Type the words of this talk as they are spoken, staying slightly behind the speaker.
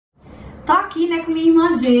tô aqui, né, com minha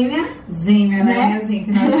irmã gêmea. Gêmea, né, minha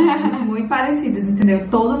gente? Nós somos muito parecidas, entendeu?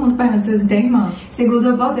 Todo mundo pergunta se a gente é irmã. Segundo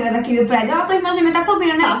a porteira daqui do prédio, ó, tua irmã gêmea tá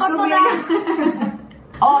subindo, né? Tá subindo.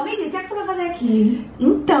 Ó, me diz, o que é que tu vai fazer aqui?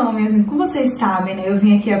 Então, minha gente, como vocês sabem, né, eu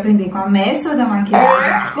vim aqui aprender com a mestra da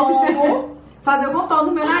maquiagem como fazer o contorno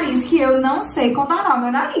do meu nariz, que eu não sei contornar o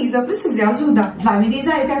meu nariz, eu preciso de ajuda. Vai, me diz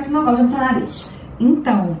aí o que é que tu não gosta do teu nariz.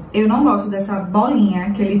 Então, eu não gosto dessa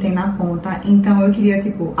bolinha que ele tem na ponta, então eu queria,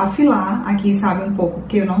 tipo, afilar aqui, sabe, um pouco,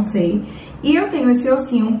 porque eu não sei. E eu tenho esse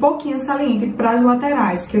ossinho um pouquinho saliente para as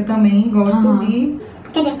laterais, que eu também gosto de...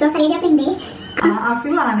 Quer dizer, eu gostaria de aprender a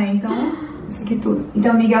afilar, né, então, isso aqui tudo.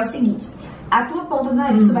 Então, amiga, é o seguinte, a tua ponta do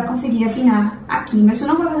nariz tu vai conseguir afinar aqui, mas tu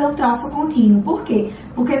não vai fazer um traço contínuo. Por quê?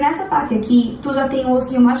 Porque nessa parte aqui, tu já tem o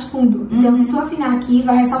ossinho mais fundo. Então, se tu afinar aqui,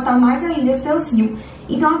 vai ressaltar mais ainda esse teu ossinho.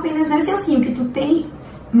 Então, apenas nesse ossinho que tu tem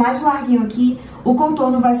mais larguinho aqui, o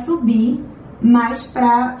contorno vai subir mais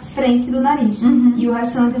pra frente do nariz. E o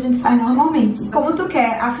restante a gente faz normalmente. Como tu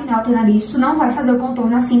quer afinar o teu nariz, tu não vai fazer o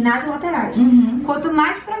contorno assim nas laterais. Quanto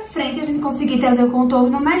mais pra frente a gente conseguir trazer o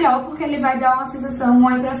contorno, melhor, porque ele vai dar uma sensação,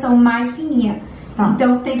 uma impressão mais fininha. Tá.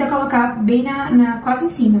 Então, tenta colocar bem quase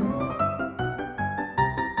em cima.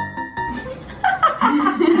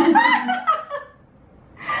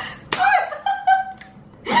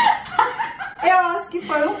 Eu acho que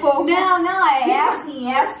foi um pouco. Não,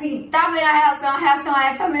 é assim. Tá vendo a reação? A reação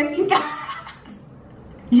é essa mesmo em casa.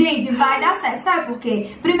 Gente, vai dar certo, sabe por quê?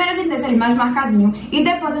 Primeiro a gente deixa ele mais marcadinho e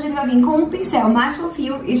depois a gente vai vir com um pincel mais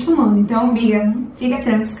fofinho e esfumando. Então, amiga, fica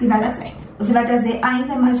tranquilo que vai dar certo. Você vai trazer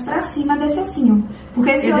ainda mais pra cima desse ossinho. Porque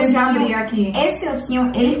esse ossinho, abrir aqui. Esse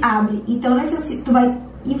ossinho, ele abre. Então, nesse ossinho, tu vai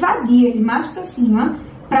invadir ele mais pra cima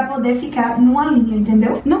pra poder ficar numa linha,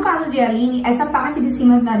 entendeu? No caso de Aline, essa parte de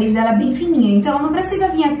cima do nariz dela é bem fininha, então ela não precisa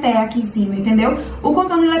vir até aqui em cima, entendeu? O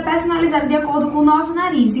contorno ele é personalizado de acordo com o nosso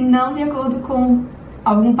nariz e não de acordo com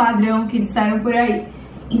algum padrão que disseram por aí.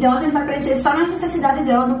 Então a gente vai preencher só nas necessidades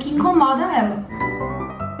dela, no que incomoda ela.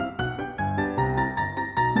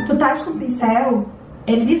 Tu tá com o pincel,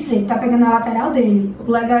 ele de frente, tá pegando a lateral dele.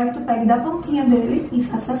 O legal é que tu pegue da pontinha dele e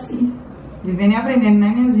faça assim. Vivendo e aprendendo, né,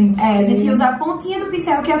 minha gente? É, a gente usa a pontinha do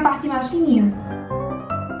pincel, que é a parte mais fininha.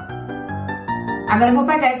 Agora eu vou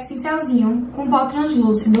pegar esse pincelzinho com pó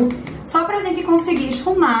translúcido, só pra gente conseguir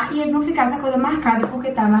esfumar e ele não ficar essa coisa marcada, porque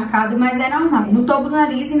tá marcado, mas é normal. No topo do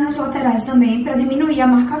nariz e nas laterais também, pra diminuir a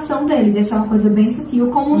marcação dele, deixar uma coisa bem sutil,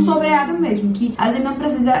 como um sobreado mesmo, que a gente não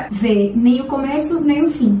precisa ver nem o começo, nem o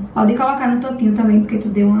fim. Pode colocar no topinho também, porque tu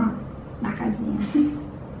deu uma marcadinha.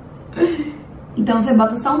 Então você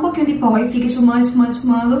bota só um pouquinho de pó e fica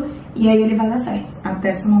esfumando, e aí ele vai dar certo.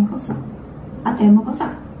 Até essa mão cansar. Até a mão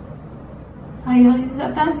cansar. Aí a gente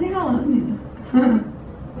já tá desenrolando, menina.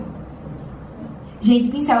 Gente,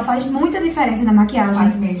 pincel faz muita diferença na maquiagem.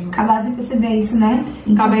 Faz mesmo. Acabaste de perceber isso, né?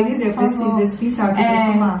 Então, acabei de dizer, eu preciso desse pincel aqui pra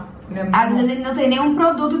esfumar. Às vezes a gente não tem nenhum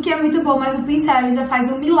produto que é muito bom, mas o pincel ele já faz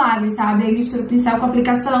um milagre, sabe? Aí mistura o pincel com a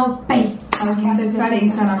aplicação, pei. Faz muita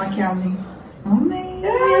diferença na maquiagem. Amém.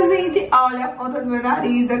 Minha gente, olha a ponta do meu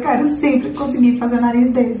nariz. Eu quero sempre conseguir fazer um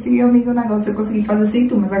nariz desse. E amigo, o negócio eu consegui fazer sem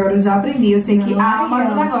tu, mas agora eu já aprendi. Eu sei que a alma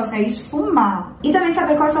do negócio é esfumar. E também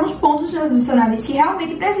saber quais são os pontos do seu nariz que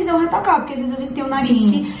realmente precisam retocar. Porque às vezes a gente tem um nariz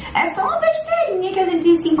que é só uma besteirinha que a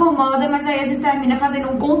gente se incomoda, mas aí a gente termina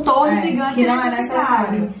fazendo um contorno gigante que não é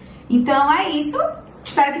necessário. Então é isso.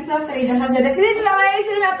 Espero que tu aprenda a fazer. Acredite, meu leite,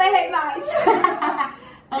 não me aperrei mais.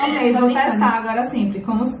 Amei, vou testar agora sempre.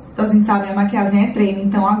 Como a gente sabe, a maquiagem é treino,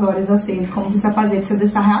 então agora eu já sei como precisa fazer. Precisa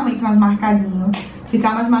deixar realmente mais marcadinho,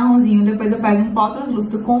 ficar mais marronzinho. Depois eu pego um pó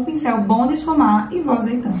translúcido com um pincel bom de esfumar e vou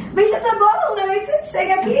ajeitando. Bicha, tá bom, né?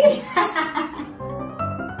 Chega aqui.